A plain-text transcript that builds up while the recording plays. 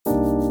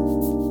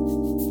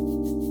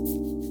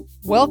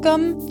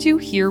Welcome to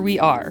Here We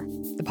Are,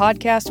 the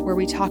podcast where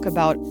we talk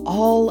about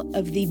all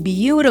of the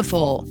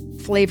beautiful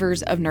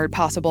flavors of Nerd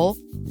Possible,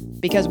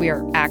 because we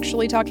are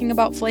actually talking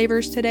about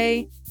flavors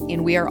today,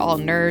 and we are all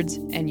nerds,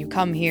 and you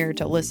come here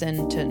to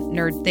listen to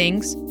nerd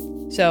things.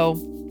 So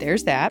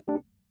there's that.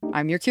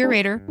 I'm your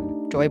curator,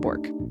 Joy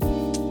Bork.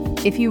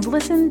 If you've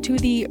listened to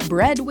the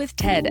Bread with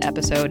Ted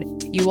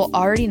episode, you will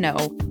already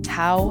know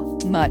how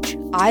much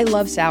I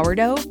love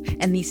sourdough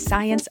and the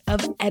science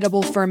of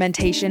edible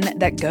fermentation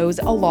that goes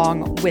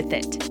along with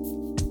it.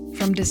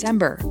 From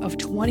December of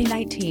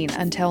 2019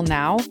 until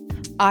now,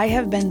 I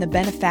have been the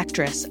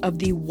benefactress of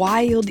the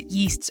wild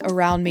yeasts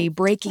around me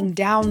breaking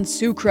down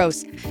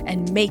sucrose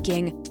and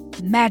making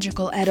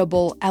magical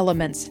edible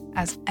elements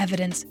as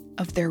evidence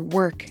of their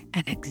work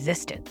and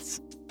existence.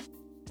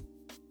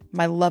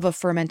 My love of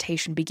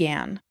fermentation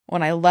began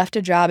when I left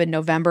a job in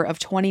November of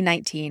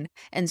 2019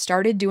 and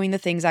started doing the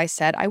things I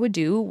said I would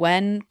do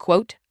when,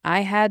 quote,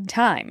 I had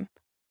time.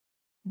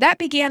 That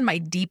began my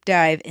deep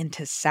dive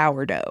into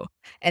sourdough,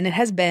 and it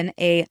has been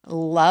a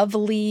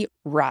lovely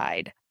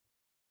ride.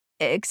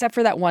 Except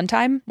for that one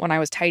time when I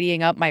was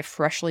tidying up my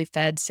freshly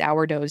fed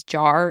sourdough's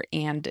jar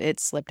and it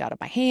slipped out of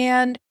my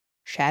hand,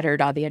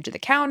 shattered on the edge of the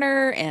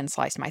counter, and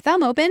sliced my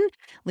thumb open,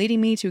 leading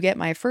me to get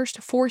my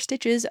first 4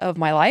 stitches of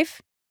my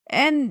life.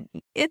 And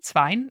it's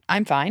fine.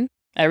 I'm fine.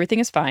 Everything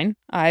is fine.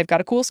 I've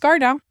got a cool scar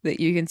now that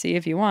you can see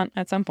if you want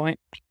at some point.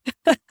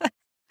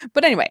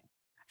 But anyway,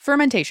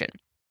 fermentation.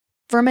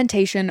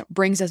 Fermentation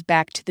brings us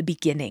back to the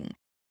beginning,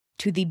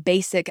 to the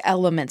basic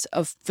elements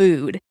of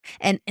food.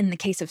 And in the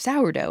case of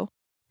sourdough,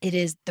 it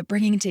is the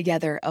bringing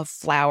together of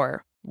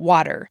flour,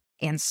 water,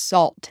 and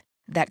salt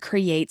that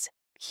creates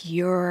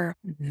pure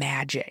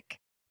magic.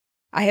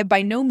 I have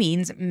by no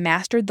means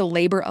mastered the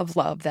labor of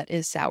love that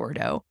is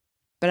sourdough,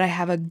 but I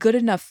have a good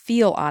enough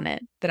feel on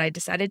it that I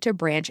decided to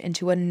branch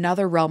into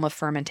another realm of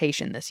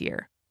fermentation this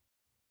year: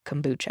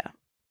 kombucha.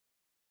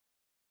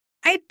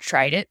 I had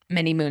tried it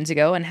many moons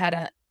ago and had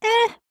a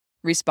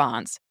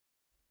response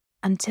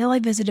until I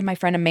visited my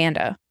friend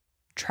Amanda,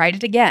 tried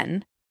it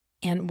again,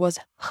 and was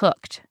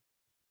hooked.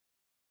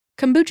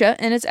 Kombucha,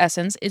 in its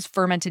essence, is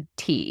fermented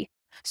tea.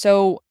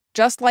 So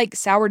just like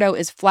sourdough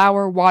is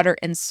flour, water,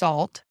 and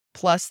salt,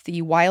 plus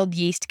the wild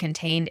yeast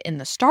contained in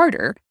the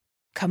starter,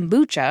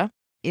 kombucha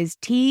is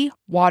tea,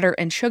 water,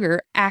 and sugar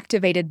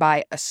activated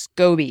by a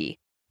SCOBY,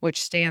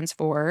 which stands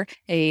for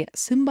a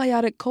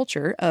symbiotic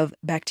culture of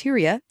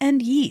bacteria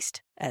and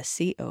yeast,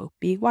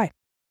 SCOBY,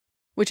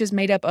 which is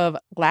made up of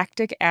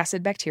lactic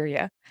acid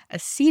bacteria,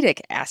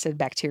 acetic acid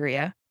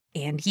bacteria,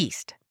 and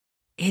yeast.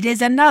 It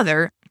is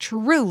another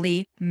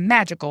truly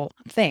magical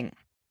thing.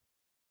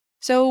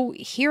 So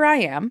here I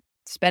am,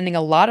 spending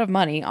a lot of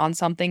money on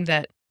something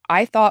that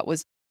I thought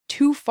was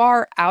too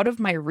far out of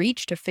my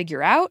reach to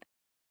figure out,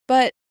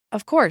 but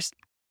of course,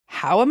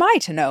 how am I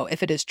to know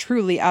if it is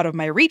truly out of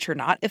my reach or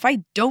not if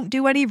I don't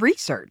do any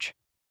research?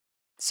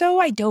 So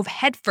I dove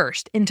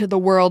headfirst into the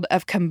world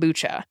of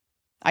kombucha.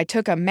 I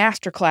took a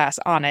masterclass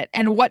on it,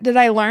 and what did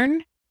I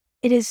learn?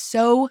 It is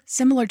so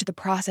similar to the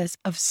process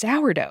of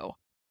sourdough,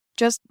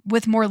 just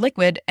with more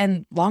liquid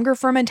and longer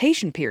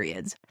fermentation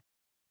periods.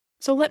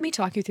 So let me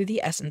talk you through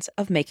the essence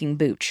of making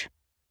booch.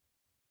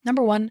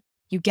 Number 1,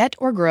 you get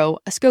or grow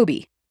a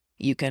SCOBY.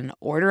 You can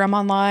order them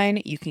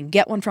online, you can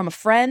get one from a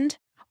friend,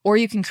 or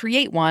you can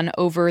create one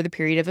over the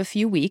period of a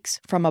few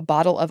weeks from a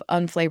bottle of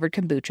unflavored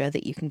kombucha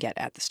that you can get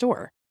at the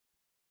store.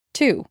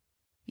 2,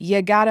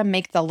 you gotta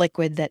make the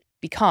liquid that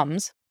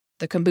becomes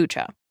the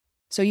kombucha.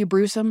 So you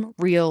brew some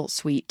real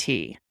sweet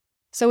tea.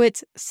 So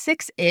it's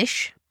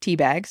 6-ish tea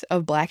bags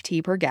of black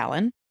tea per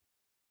gallon.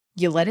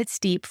 You let it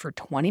steep for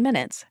 20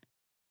 minutes.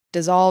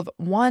 Dissolve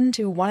 1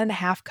 to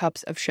 1.5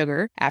 cups of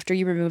sugar after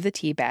you remove the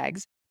tea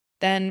bags.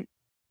 Then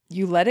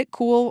you let it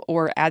cool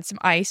or add some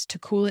ice to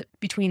cool it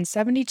between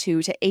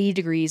 72 to 80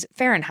 degrees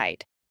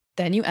Fahrenheit.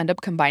 Then you end up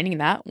combining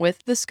that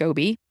with the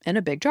SCOBY in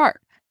a big jar.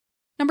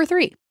 Number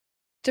 3,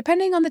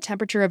 depending on the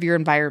temperature of your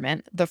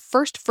environment, the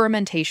first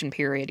fermentation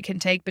period can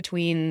take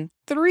between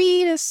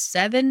 3 to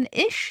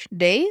 7-ish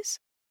days.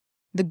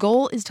 The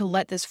goal is to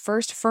let this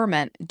first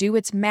ferment do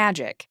its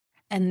magic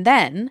and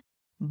then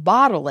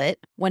bottle it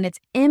when it's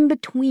in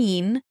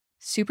between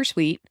super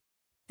sweet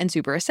and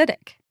super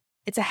acidic.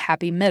 It's a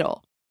happy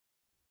middle.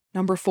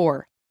 Number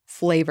 4,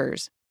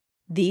 flavors.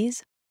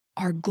 These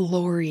are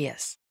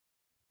glorious.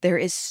 There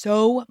is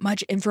so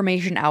much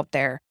information out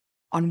there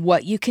on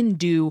what you can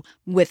do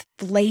with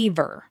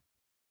flavor.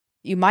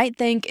 You might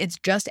think it's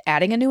just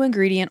adding a new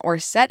ingredient or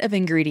set of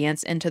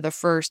ingredients into the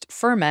first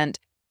ferment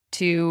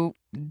to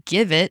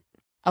give it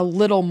a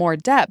little more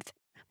depth,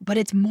 but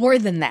it's more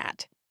than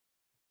that.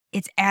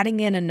 It's adding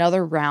in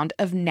another round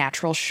of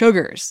natural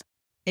sugars.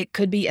 It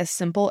could be as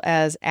simple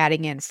as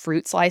adding in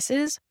fruit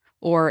slices,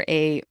 or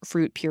a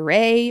fruit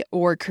puree,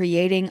 or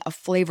creating a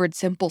flavored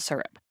simple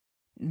syrup.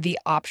 The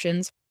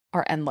options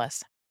are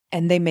endless,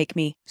 and they make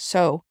me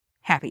so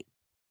happy.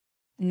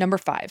 Number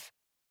 5,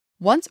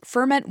 once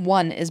ferment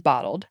 1 is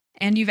bottled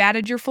and you've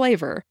added your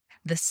flavor,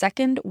 the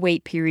second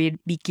wait period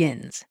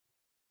begins.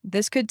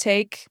 This could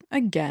take,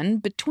 again,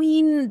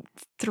 between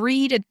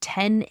 3 to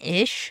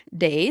 10-ish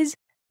days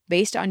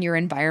based on your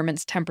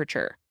environment's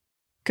temperature.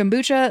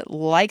 Kombucha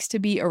likes to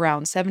be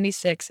around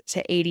 76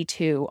 to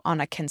 82 on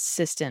a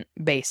consistent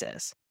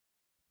basis.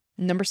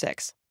 Number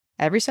 6,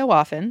 every so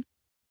often,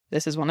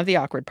 this is one of the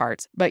awkward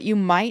parts, but you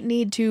might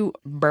need to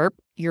burp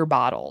your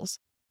bottles.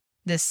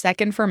 This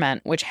second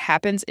ferment, which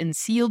happens in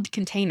sealed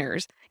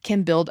containers,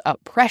 can build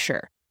up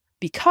pressure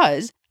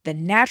because the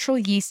natural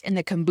yeast in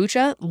the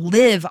kombucha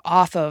live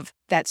off of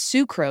that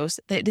sucrose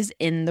that is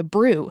in the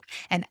brew.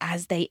 And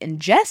as they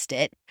ingest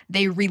it,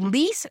 they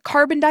release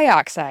carbon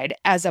dioxide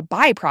as a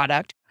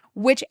byproduct,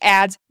 which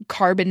adds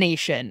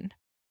carbonation.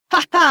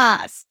 Ha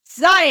ha!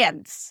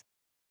 Science!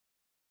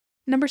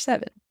 Number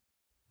 7.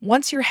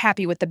 Once you're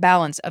happy with the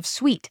balance of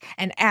sweet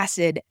and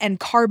acid and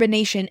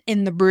carbonation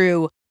in the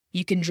brew,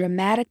 you can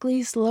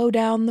dramatically slow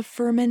down the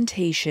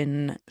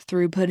fermentation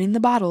through putting the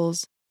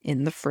bottles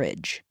in the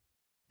fridge.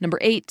 Number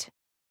 8.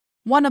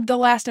 One of the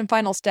last and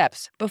final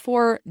steps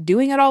before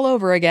doing it all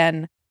over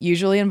again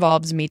usually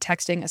involves me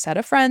texting a set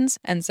of friends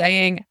and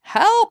saying,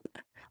 "Help!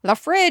 The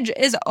fridge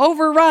is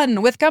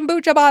overrun with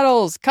kombucha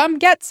bottles! Come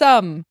get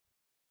some!"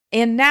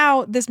 And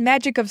now this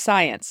magic of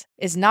science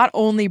is not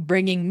only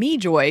bringing me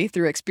joy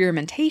through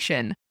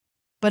experimentation,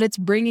 but it's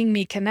bringing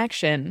me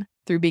connection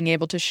through being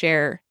able to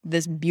share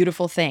this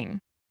beautiful thing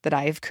that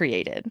I have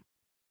created.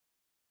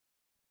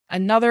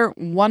 Another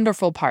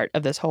wonderful part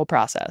of this whole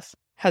process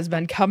has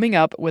been coming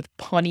up with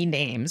punny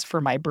names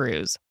for my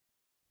brews.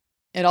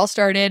 It all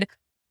started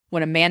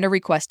when Amanda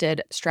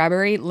requested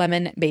strawberry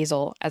lemon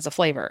basil as a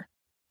flavor.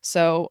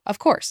 So, of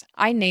course,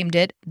 I named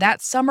it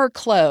That Summer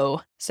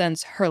Clo,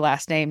 since her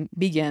last name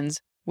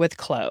begins with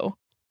Clo.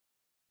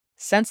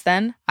 Since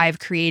then, I've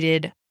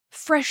created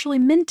Freshly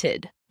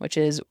Minted, which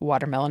is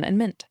watermelon and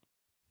mint.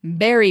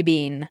 Berry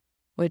Bean,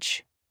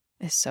 which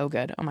is so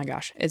good. Oh my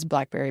gosh, it's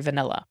blackberry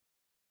vanilla.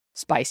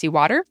 Spicy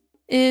Water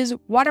is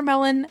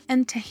watermelon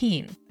and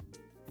tahini.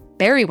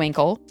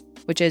 Berrywinkle,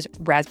 which is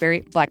raspberry,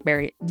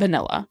 blackberry,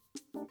 vanilla.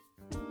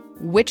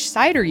 Which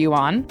Side Are You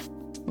On,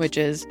 which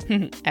is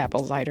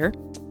apple cider.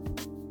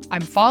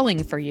 I'm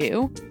Falling For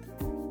You,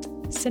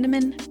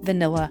 cinnamon,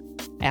 vanilla,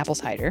 apple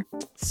cider.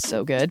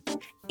 So good.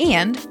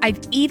 And I've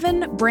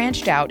even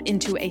branched out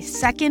into a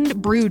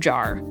second brew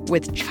jar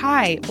with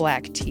chai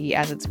black tea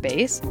as its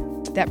base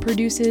that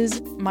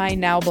produces my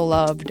now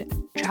beloved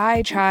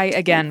Chai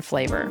Again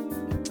flavor,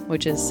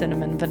 which is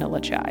cinnamon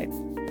vanilla chai.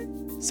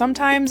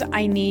 Sometimes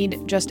I need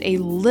just a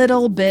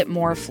little bit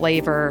more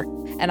flavor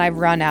and I've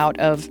run out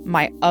of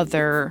my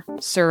other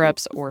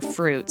syrups or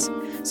fruits,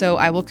 so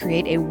I will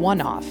create a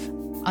one-off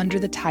under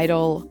the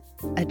title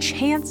A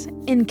Chance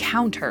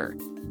Encounter,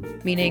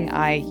 meaning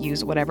I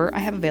use whatever I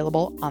have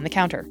available on the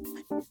counter.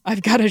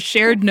 I've got a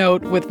shared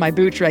note with my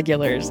Booch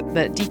regulars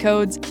that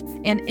decodes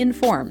and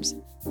informs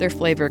their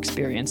flavor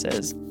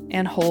experiences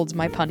and holds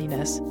my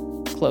punniness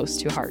close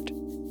to heart.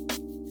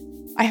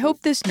 I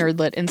hope this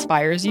nerdlet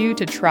inspires you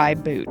to try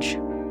Booch.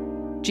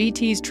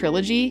 GT's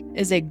trilogy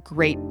is a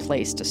great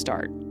place to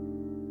start.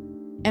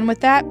 And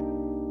with that,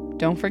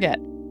 don't forget,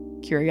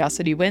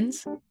 curiosity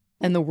wins,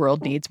 and the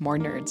world needs more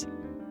nerds.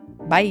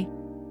 Bye.